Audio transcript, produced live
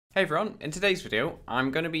Hey everyone, in today's video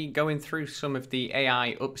I'm going to be going through some of the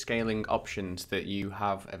AI upscaling options that you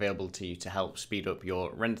have available to you to help speed up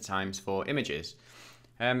your render times for images.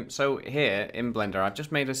 So here in Blender I've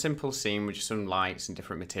just made a simple scene with just some lights and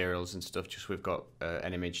different materials and stuff, just we've got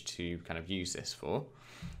an image to kind of use this for.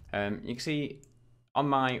 You can see on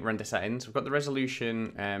my render settings we've got the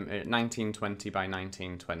resolution at 1920 by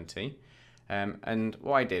 1920, and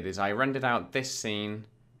what I did is I rendered out this scene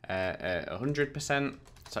at 100%.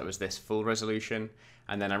 So it was this full resolution,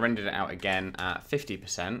 and then I rendered it out again at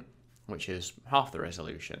 50%, which is half the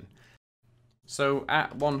resolution. So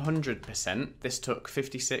at 100%, this took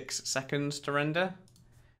 56 seconds to render,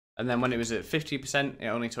 and then when it was at 50%, it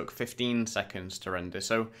only took 15 seconds to render.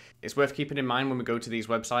 So it's worth keeping in mind when we go to these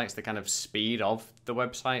websites, the kind of speed of the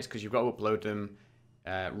websites, because you've got to upload them,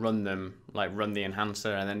 run the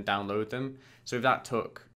enhancer, and then download them. So if that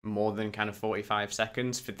took more than kind of 45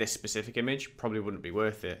 seconds for this specific image, probably wouldn't be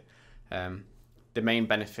worth it. The main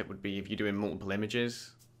benefit would be if you're doing multiple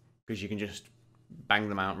images, because you can just bang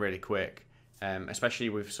them out really quick. Especially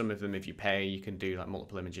with some of them, if you pay, you can do like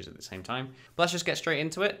multiple images at the same time. But let's just get straight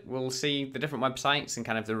into it. We'll see the different websites and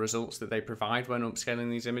kind of the results that they provide when upscaling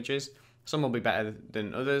these images. Some will be better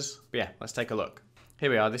than others, but yeah, let's take a look. Here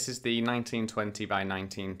we are. This is the 1920 by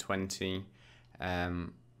 1920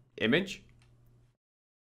 image.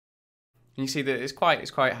 You see that it's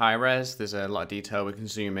quite high res. There's a lot of detail. We can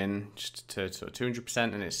zoom in just to sort of 200%,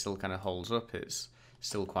 and it still kind of holds up. It's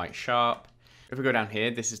still quite sharp. If we go down here,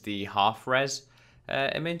 this is the half res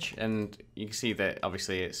image, and you can see that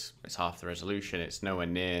obviously it's half the resolution. It's nowhere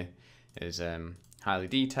near as highly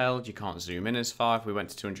detailed. You can't zoom in as far. If we went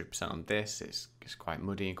to 200% on this, it's quite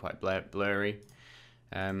muddy and quite blurry.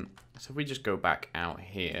 So if we just go back out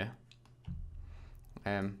here.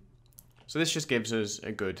 So this just gives us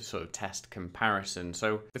a good sort of test comparison.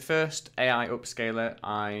 So the first AI upscaler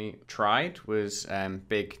I tried was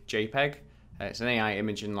Big JPEG. It's an AI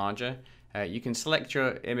image enlarger. You can select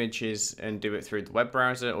your images and do it through the web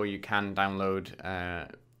browser, or you can download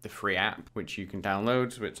the free app, which you can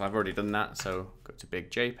download, which I've already done that, so go to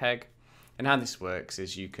Big JPEG. And how this works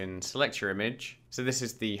is you can select your image. So this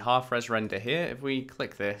is the half res render here. If we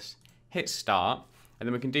click this, hit start, and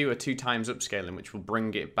then we can do a 2x upscaling, which will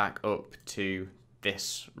bring it back up to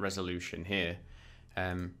this resolution here.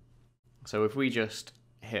 So if we just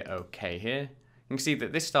hit OK here, you can see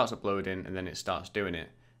that this starts uploading and then it starts doing it.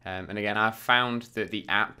 And again, I've found that the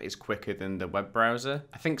app is quicker than the web browser.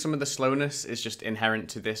 I think some of the slowness is just inherent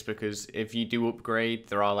to this, because if you do upgrade,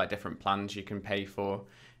 there are like different plans you can pay for,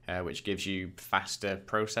 which gives you faster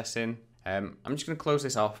processing. I'm just going to close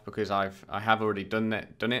this off because I have already done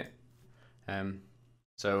it.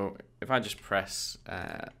 So if I just press,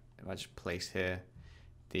 if I just place here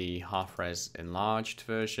the half res enlarged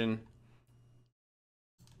version,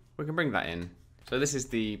 we can bring that in. So this is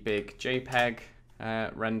the Big JPEG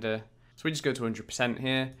render. So we just go to 100%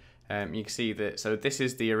 here. You can see that, so this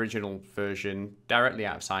is the original version directly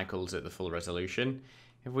out of cycles at the full resolution.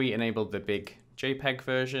 If we enable the Big JPEG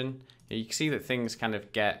version, you can see that things kind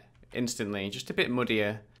of get instantly just a bit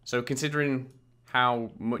muddier. So considering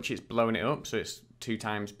how much it's blown it up, so it's 2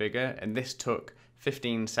 times bigger, and this took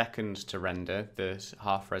 15 seconds to render, the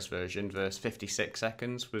half res version, versus 56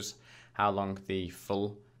 seconds was how long the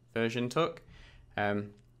full version took.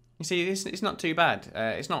 You see, it's not too bad.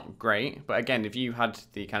 It's not great, but again, if you had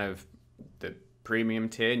the kind of the premium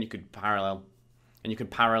tier and you could parallel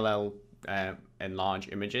enlarge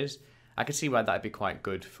images, I could see why that'd be quite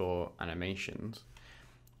good for animations.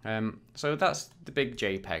 So that's the Big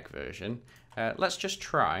JPEG version. Let's just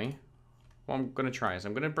try. What I'm going to try is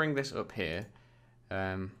I'm going to bring this up here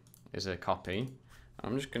as a copy.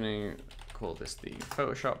 I'm just going to call this the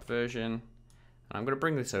Photoshop version. And I'm going to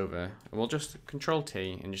bring this over, and we'll just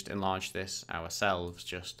Control-T and just enlarge this ourselves,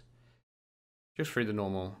 just through the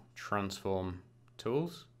normal transform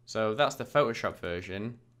tools. So that's the Photoshop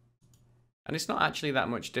version. And it's not actually that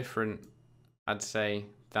much different, I'd say,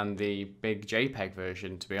 than the Big JPEG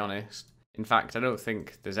version, to be honest. In fact, I don't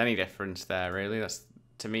think there's any difference there, really.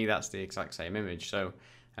 To me, that's the exact same image. So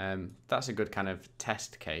that's a good kind of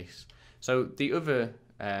test case. So the other,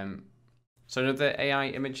 so another AI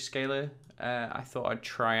image scaler I thought I'd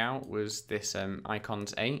try out was this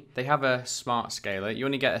Icons 8. They have a smart scaler. You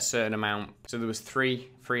only get a certain amount. So there was 3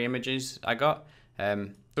 free images I got.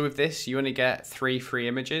 So with this, you only get 3 free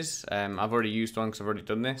images. I've already used one because I've already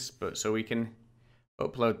done this, but so we can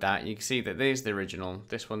upload that. You can see that there's the original.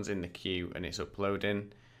 This one's in the queue and it's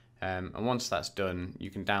uploading. And once that's done, you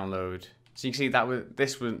can download. So you can see that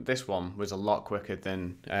this one was a lot quicker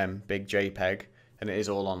than Big JPEG, and it is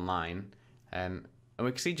all online. And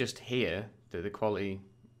we can see just here that the quality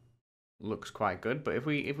looks quite good. But if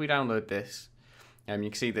we download this, you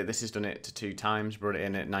can see that this has done it to 2 times, brought it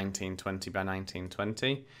in at 1920 by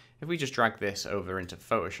 1920. If we just drag this over into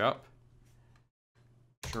Photoshop,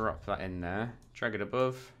 drop that in there, drag it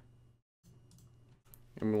above,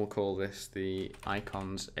 and we'll call this the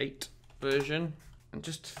Icons 8 version. And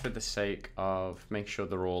just for the sake of making sure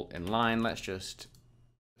they're all in line, let's just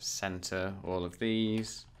center all of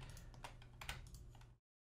these.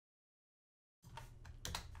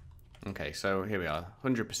 Okay, so here we are,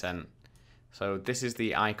 100%. So this is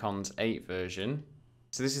the Icons 8 version.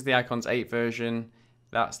 So this is the Icons 8 version.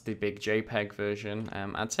 That's the big JPEG version.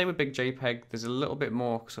 I'd say with big JPEG, there's a little bit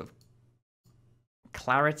more sort of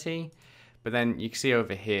clarity, but then you can see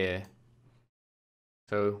over here.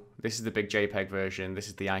 So this is the big JPEG version. This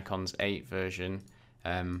is the Icons 8 version.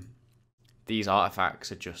 These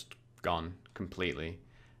artifacts are just gone completely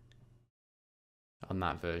on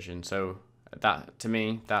that version. So that, to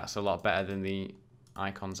me, that's a lot better than the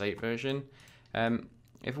Icons 8 version.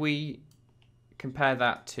 If we compare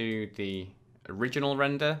that to the original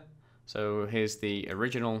render, so here's the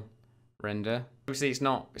original render. Obviously it's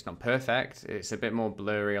not perfect. It's a bit more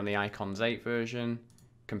blurry on the Icons 8 version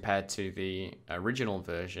compared to the original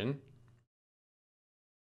version,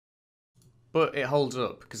 but it holds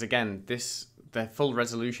up because, again, the full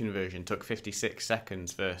resolution version took 56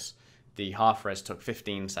 seconds versus the half res took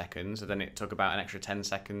 15 seconds, and then it took about an extra 10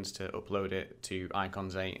 seconds to upload it to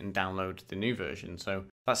Icons 8 and download the new version. So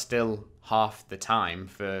that's still half the time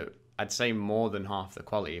for, I'd say, more than half the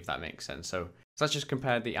quality, if that makes sense. So let's just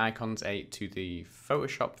compare the Icons 8 to the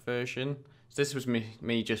Photoshop version. So this was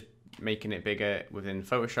me just making it bigger within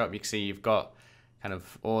Photoshop. You can see you've got kind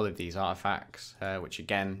of all of these artifacts, which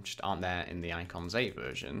again just aren't there in the Icons 8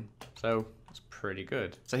 version. So it's pretty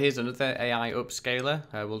good. So here's another AI upscaler.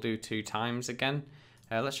 We'll do 2 times again.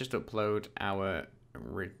 Let's just upload our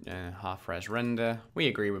half-res render. We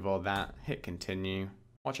agree with all that. Hit continue.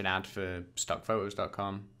 Watch an ad for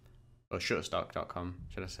stockphotos.com, or shutterstock.com,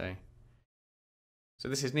 should I say. So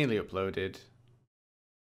this is nearly uploaded.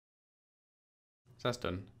 So that's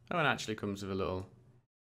done. Oh, and it actually comes with a little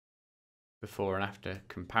before and after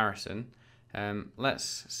comparison.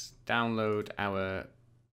 Let's download our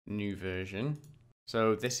new version.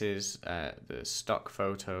 So this is the stock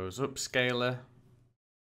photos upscaler.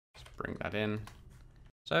 Let's bring that in.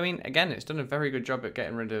 So I mean, again, it's done a very good job at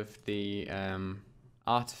getting rid of the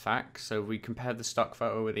artifacts. So we compared the stock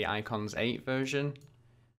photo with the Icons 8 version.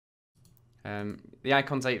 The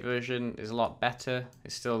Icons 8 version is a lot better.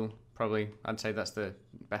 It's still probably, I'd say that's the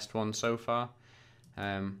best one so far.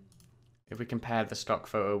 If we compare the stock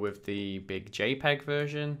photo with the big JPEG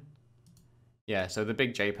version, yeah, so the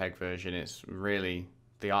big JPEG version, it's really,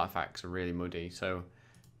 the artifacts are really muddy. So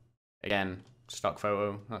again, stock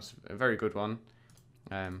photo, that's a very good one.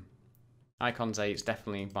 Icons 8 is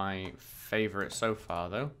definitely my favorite so far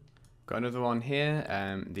though. Got another one here,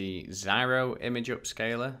 the Zyro image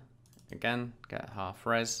upscaler. Again, get half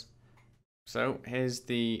res. So here's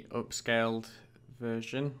the upscaled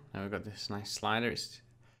version. Now we've got this nice slider. It's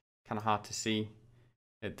kind of hard to see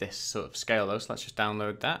at this sort of scale though, so let's just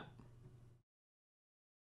download that.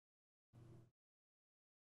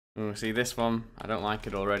 We'll see this one. I don't like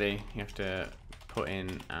it already. You have to put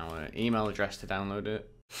in our email address to download it.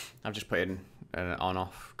 I've just put in an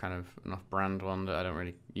on-off kind of an off-brand one that I don't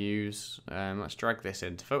really use. Let's drag this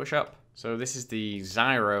into Photoshop. So this is the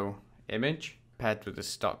Zyro image paired with the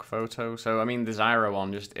stock photo. So I mean, the Zyro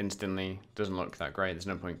one just instantly doesn't look that great. There's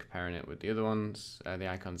no point comparing it with the other ones, the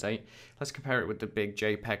Icons 8. Let's compare it with the big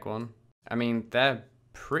JPEG one. I mean, they're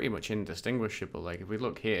pretty much indistinguishable. Like if we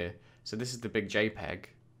look here, so this is the big JPEG.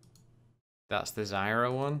 That's the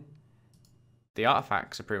Zyro one. The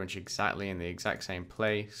artifacts are pretty much exactly in the exact same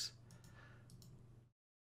place.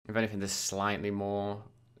 If anything, there's slightly more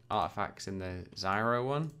artifacts in the Zyro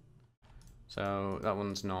one. So that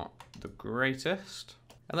one's not the greatest.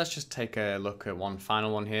 And let's just take a look at one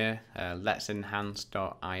final one here,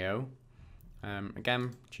 let'senhance.io.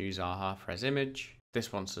 Again, choose our half-res image.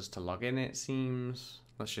 This wants us to log in, it seems.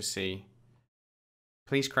 Let's just see.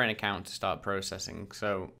 Please create an account to start processing.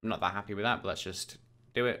 So I'm not that happy with that, but let's just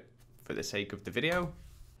do it for the sake of the video.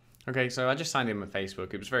 Okay, so I just signed in with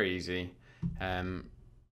Facebook. It was very easy.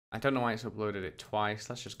 I don't know why it's uploaded it twice.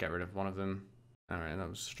 Let's just get rid of one of them. All right, that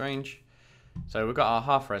was strange. So we've got our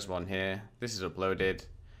half-res one here. This is uploaded.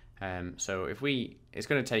 So if it's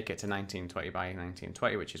going to take it to 1920 by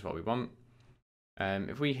 1920, which is what we want.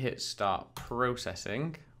 If we hit start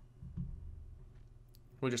processing,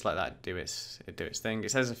 we'll just let that do its thing.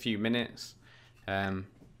 It says a few minutes.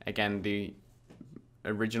 Again, the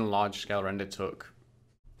original large-scale render took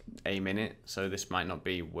a minute, so this might not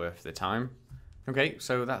be worth the time. Okay,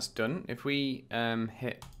 so that's done. If we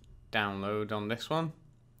hit download on this one,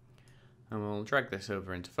 and we'll drag this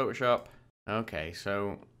over into Photoshop. Okay,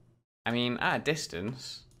 so, I mean, at a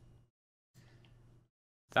distance,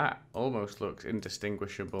 that almost looks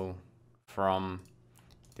indistinguishable from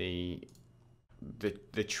the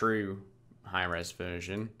true high-res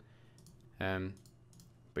version.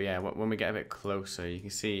 But yeah, when we get a bit closer, you can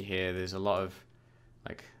see here there's a lot of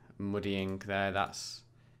like muddying there. It's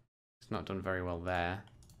not done very well there.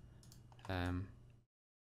 You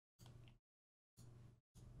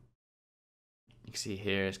can see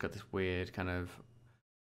here it's got this weird kind of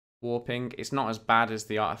warping. It's not as bad as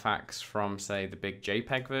the artifacts from, say, the big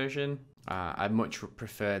JPEG version. I much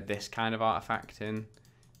prefer this kind of artifacting.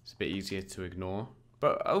 It's a bit easier to ignore.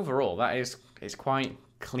 But overall, it's quite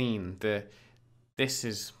clean. This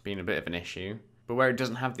has been a bit of an issue. But where it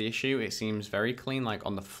doesn't have the issue, it seems very clean. Like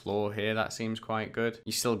on the floor here, that seems quite good.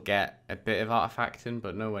 You still get a bit of artifacting,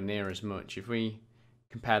 but nowhere near as much. If we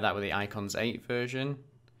compare that with the Icons 8 version.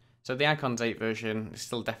 So the Icons 8 version is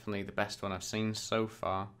still definitely the best one I've seen so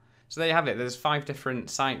far. So there you have it. There's 5 different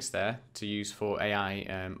sites there to use for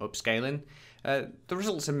AI upscaling. The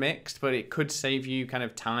results are mixed, but it could save you kind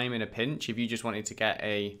of time in a pinch if you just wanted to get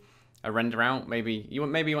a render out. Maybe you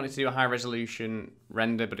wanted to do a high resolution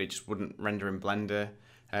render, but it just wouldn't render in Blender.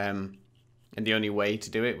 And the only way to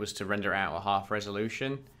do it was to render out at half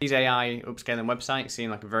resolution. These AI upscaling websites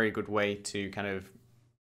seem like a very good way to kind of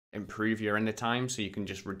improve your render time, so you can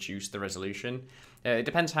just reduce the resolution. It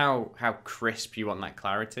depends how crisp you want that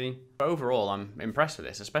clarity. But overall, I'm impressed with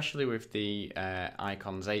this, especially with the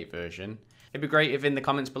Icons 8 version. It'd be great if in the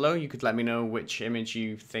comments below you could let me know which image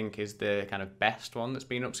you think is the kind of best one that's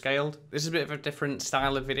been upscaled. This is a bit of a different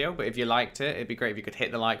style of video, but if you liked it, it'd be great if you could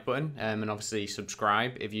hit the like button and obviously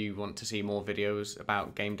subscribe if you want to see more videos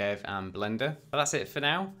about game dev and Blender. But that's it for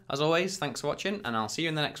now. As always, thanks for watching, and I'll see you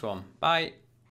in the next one. Bye!